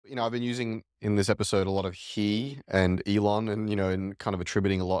I've been using in this episode a lot of he and Elon and, and kind of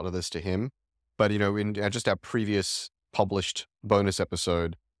attributing a lot of this to him. But, in just our previous published bonus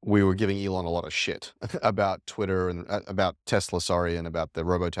episode, we were giving Elon a lot of shit about Twitter and about Tesla, sorry, and about the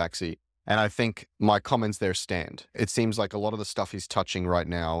Robotaxi. And I think my comments there stand. It seems like a lot of the stuff he's touching right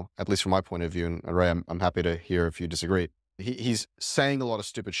now, at least from my point of view, and Ray, I'm happy to hear if you disagree. He's saying a lot of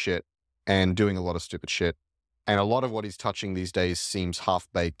stupid shit and doing a lot of stupid shit. And a lot of what he's touching these days seems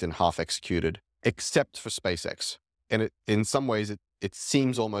half-baked and half-executed, except for SpaceX. And in some ways, it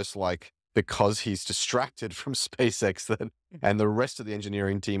seems almost like because he's distracted from SpaceX and the rest of the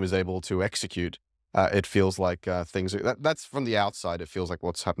engineering team is able to execute, it feels like that's from the outside, it feels like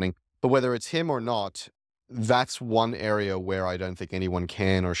what's happening. But whether it's him or not, that's one area where I don't think anyone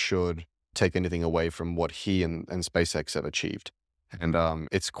can or should take anything away from what he and SpaceX have achieved. And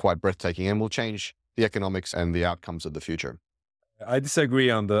it's quite breathtaking and will change the economics and the outcomes of the future. I disagree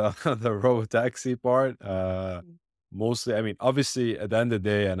on the on the Robotaxi part. Mostly, I mean, obviously, at the end of the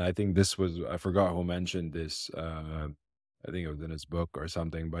day, and I think this was, I forgot who mentioned this. I think it was in his book or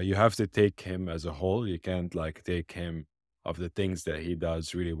something, but you have to take him as a whole. You can't like take him of the things that he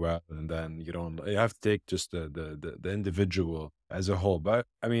does really well, and then you have to take just the individual as a whole. But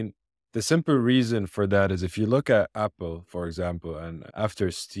I mean, the simple reason for that is if you look at Apple, for example, and after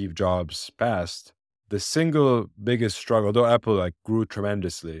Steve Jobs passed, the single biggest struggle, though Apple like grew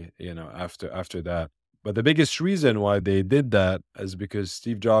tremendously, after that. But the biggest reason why they did that is because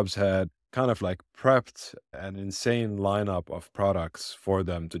Steve Jobs had kind of like prepped an insane lineup of products for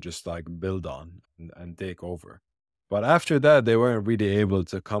them to just like build on and take over. But after that, they weren't really able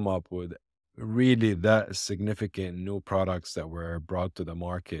to come up with really that significant new products that were brought to the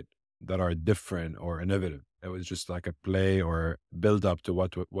market that are different or innovative. It was just like a play or build up to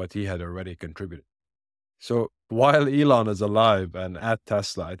what he had already contributed. So while Elon is alive and at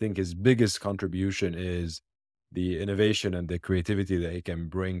Tesla, I think his biggest contribution is the innovation and the creativity that he can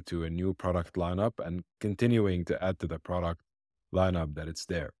bring to a new product lineup and continuing to add to the product lineup that it's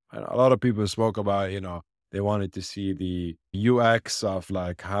there. And a lot of people spoke about, they wanted to see the UX of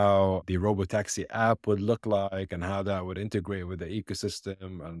like how the Robotaxi app would look like and how that would integrate with the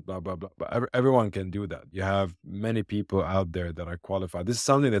ecosystem and blah, blah, blah. But everyone can do that. You have many people out there that are qualified. This is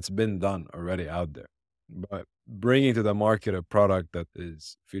something that's been done already out there. But bringing to the market a product that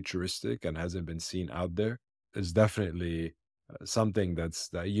is futuristic and hasn't been seen out there is definitely something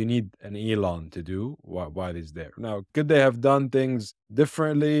that you need an Elon to do while he's there. Now, could they have done things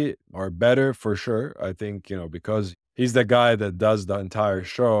differently or better? For sure. I think, because he's the guy that does the entire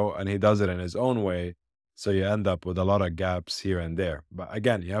show and he does it in his own way. So you end up with a lot of gaps here and there. But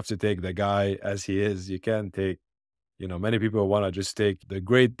again, you have to take the guy as he is. You can't take, many people want to just take the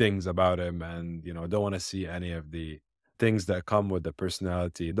great things about him and, don't want to see any of the things that come with the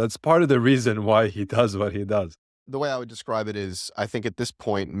personality. That's part of the reason why he does what he does. The way I would describe it is, I think at this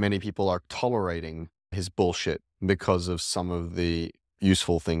point, many people are tolerating his bullshit because of some of the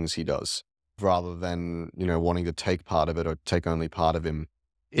useful things he does, rather than, wanting to take part of it or take only part of him.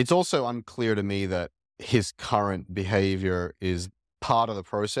 It's also unclear to me that his current behavior is part of the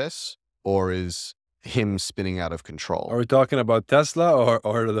process or is him spinning out of control. Are we talking about Tesla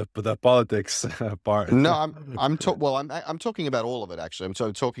or the politics part? No, I'm talking about all of it, actually.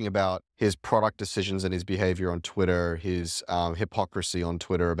 I'm talking about his product decisions and his behavior on Twitter, his hypocrisy on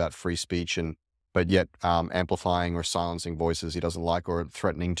Twitter about free speech, but yet amplifying or silencing voices he doesn't like or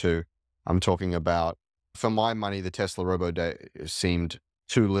threatening to. I'm talking about, for my money, the Tesla Robo Day seemed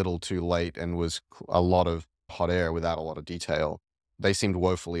too little, too late, and was a lot of hot air without a lot of detail. They seemed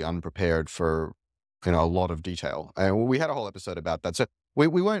woefully unprepared for a lot of detail. And we had a whole episode about that. So we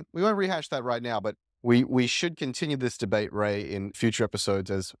won't rehash that right now, but we should continue this debate, Ray, in future episodes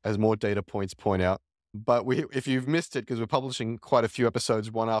as more data points point out. But if you've missed it, because we're publishing quite a few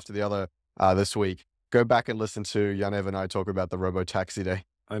episodes, one after the other, this week, go back and listen to Yanev and I talk about the Robotaxi Day.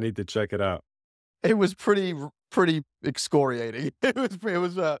 I need to check it out. It was pretty excoriating. It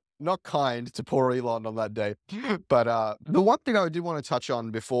was not kind to poor Elon on that day. But the one thing I do want to touch on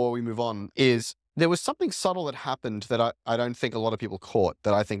before we move on is there was something subtle that happened that I don't think a lot of people caught,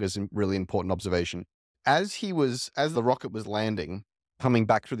 that I think is a really important observation. As the rocket was landing, coming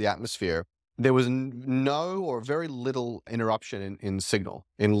back through the atmosphere, there was no or very little interruption in signal,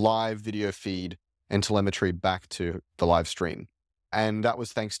 in live video feed and telemetry back to the live stream. And that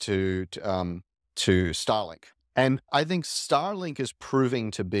was thanks to Starlink. And I think Starlink is proving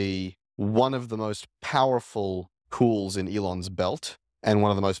to be one of the most powerful tools in Elon's belt, and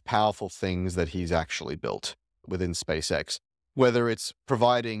one of the most powerful things that he's actually built within SpaceX. Whether it's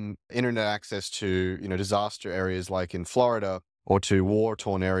providing internet access to, disaster areas like in Florida, or to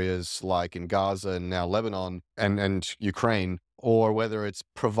war-torn areas like in Gaza and now Lebanon and Ukraine, or whether it's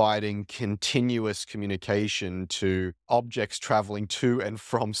providing continuous communication to objects traveling to and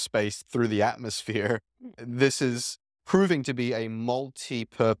from space through the atmosphere. This is proving to be a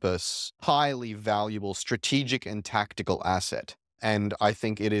multi-purpose, highly valuable strategic and tactical asset. And I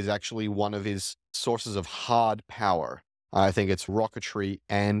think it is actually one of his sources of hard power. I think it's rocketry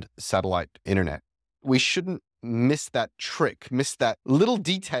and satellite internet. We shouldn't miss that trick, miss that little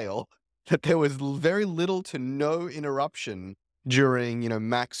detail that there was very little to no interruption during,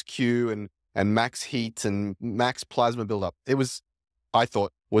 max Q and max heat and max plasma buildup. It was, I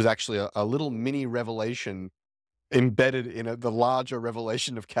thought, was actually a little mini revelation embedded in the larger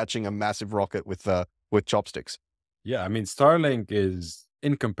revelation of catching a massive rocket with chopsticks. Yeah, I mean, Starlink is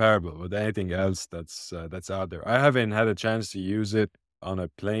incomparable with anything else that's out there. I haven't had a chance to use it on a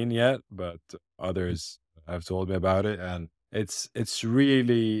plane yet, but others have told me about it, and it's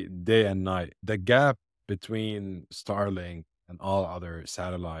really day and night. The gap between Starlink and all other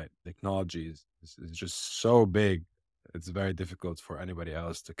satellite technologies is just so big. It's very difficult for anybody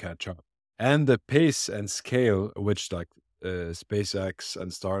else to catch up. And the pace and scale which SpaceX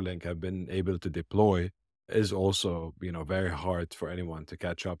and Starlink have been able to deploy is also, very hard for anyone to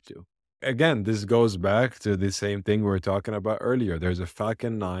catch up to. Again, this goes back to the same thing we were talking about earlier. There's a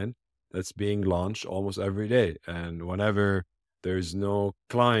Falcon 9 that's being launched almost every day. And whenever there's no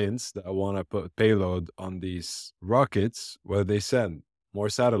clients that want to put payload on these rockets, well, they send more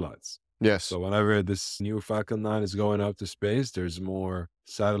satellites. Yes. So whenever this new Falcon 9 is going up to space, there's more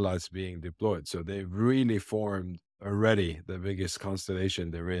satellites being deployed. So they've really formed already the biggest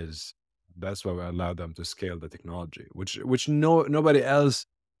constellation there is. That's why we allowed them to scale the technology, which nobody else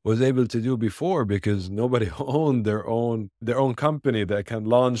was able to do before, because nobody owned their own company that can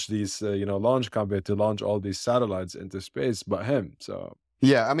launch these launch company to launch all these satellites into space but him. So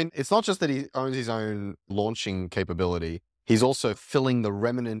yeah, I mean, it's not just that he owns his own launching capability. He's also filling the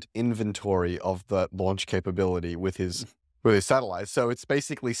remnant inventory of the launch capability with his satellites. So it's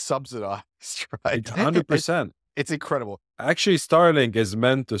basically subsidized, right? it's 100%. It's incredible. Actually, Starlink is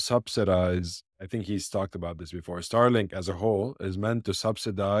meant to subsidize, I think he's talked about this before. Starlink as a whole is meant to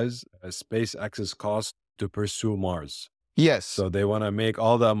subsidize SpaceX's cost to pursue Mars. Yes. So they want to make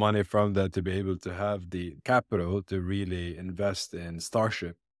all that money from that to be able to have the capital to really invest in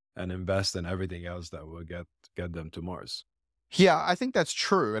Starship and invest in everything else that will get them to Mars. Yeah, I think that's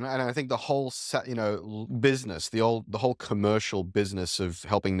true, and I think the whole business, the whole commercial business of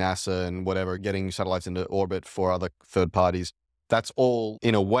helping NASA and whatever getting satellites into orbit for other third parties, that's all,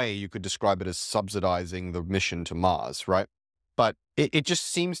 in a way, you could describe it as subsidizing the mission to Mars, right? But it just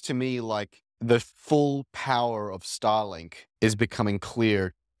seems to me like the full power of Starlink is becoming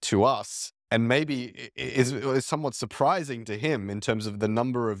clear to us, and maybe is somewhat surprising to him in terms of the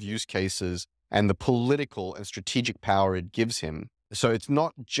number of use cases and the political and strategic power it gives him. So it's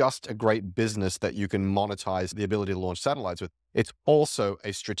not just a great business that you can monetize the ability to launch satellites with. It's also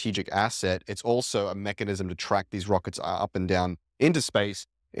a strategic asset. It's also a mechanism to track these rockets up and down into space.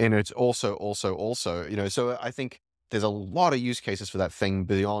 And it's also, so I think there's a lot of use cases for that thing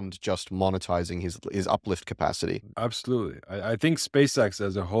beyond just monetizing his uplift capacity. Absolutely. I think SpaceX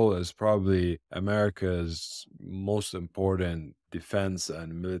as a whole is probably America's most important defense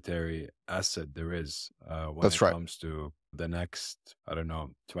and military asset there is when That's it right. comes to the next,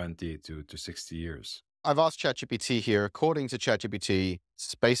 20 to 60 years. I've asked ChatGPT here. According to ChatGPT,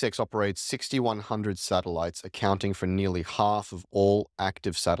 SpaceX operates 6,100 satellites, accounting for nearly half of all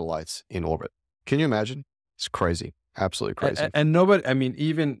active satellites in orbit. Can you imagine? It's crazy. Absolutely crazy. And nobody, I mean,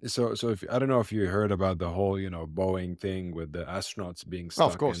 even so if I don't know if you heard about the whole, Boeing thing with the astronauts being of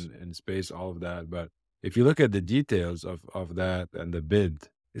stuck course. in space, all of that. But if you look at the details of that and the bid,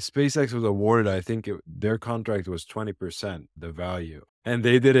 SpaceX was awarded, I think their contract was 20% the value. And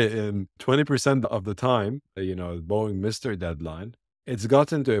they did it in 20% of the time. Boeing missed their deadline. It's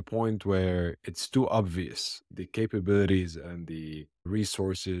gotten to a point where it's too obvious. The capabilities and the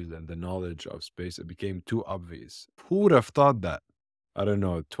resources and the knowledge of space, it became too obvious. Who would have thought that? I don't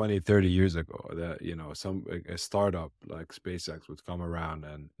know, 20, 30 years ago, that, a startup like SpaceX would come around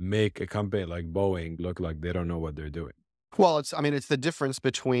and make a company like Boeing look like they don't know what they're doing. Well, it's the difference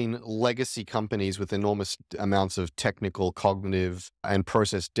between legacy companies with enormous amounts of technical, cognitive, and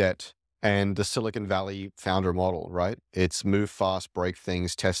process debt and the Silicon Valley founder model, right? It's move fast, break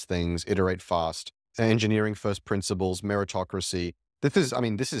things, test things, iterate fast, engineering first principles, meritocracy.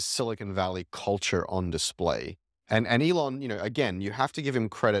 This is Silicon Valley culture on display. And Elon, again, you have to give him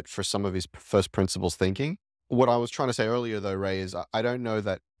credit for some of his first principles thinking. What I was trying to say earlier, though, Ray, is I don't know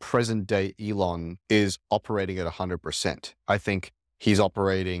that present day Elon is operating at 100%. I think he's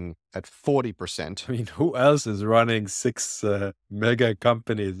operating at 40%. I mean, who else is running six mega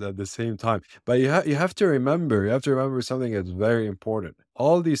companies at the same time? But you have to remember, something that's very important.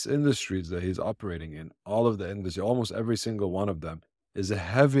 All these industries that he's operating in, all of the industry, almost every single one of them, is a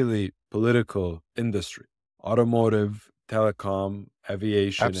heavily political industry. Automotive, telecom,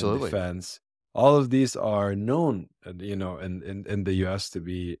 aviation, and Absolutely. defense. All of these are known, in the US to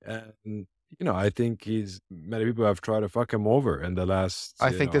be, and I think many people have tried to fuck him over in the last,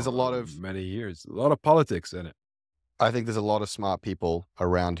 I think there's a lot of many years. A lot of politics in it. I think there's a lot of smart people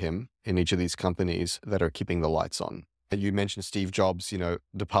around him in each of these companies that are keeping the lights on. And you mentioned Steve Jobs,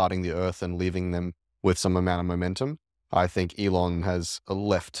 departing the earth and leaving them with some amount of momentum. I think Elon has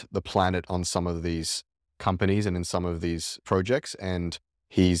left the planet on some of these companies and in some of these projects, and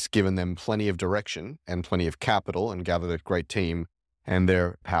he's given them plenty of direction and plenty of capital and gathered a great team, and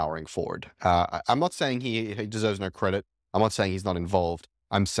they're powering forward. I'm not saying he deserves no credit. I'm not saying he's not involved.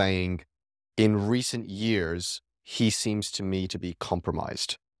 I'm saying in recent years, he seems to me to be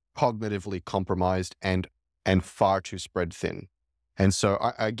compromised, cognitively compromised, and far too spread thin. And so,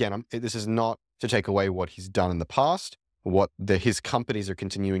 again, this is not to take away what he's done in the past, what his companies are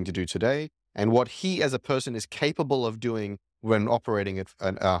continuing to do today, and what he as a person is capable of doing when operating at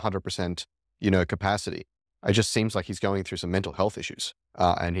 100%, capacity. It just seems like he's going through some mental health issues,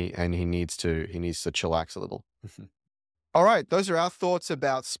 and he needs to chillax a little. All right, those are our thoughts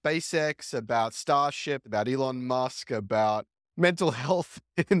about SpaceX, about Starship, about Elon Musk, about mental health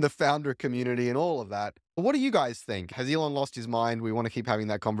in the founder community and all of that. What do you guys think? Has Elon lost his mind? We want to keep having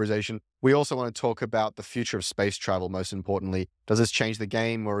that conversation. We also want to talk about the future of space travel, most importantly. Does this change the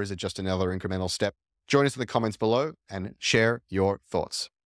game, or is it just another incremental step? Join us in the comments below and share your thoughts.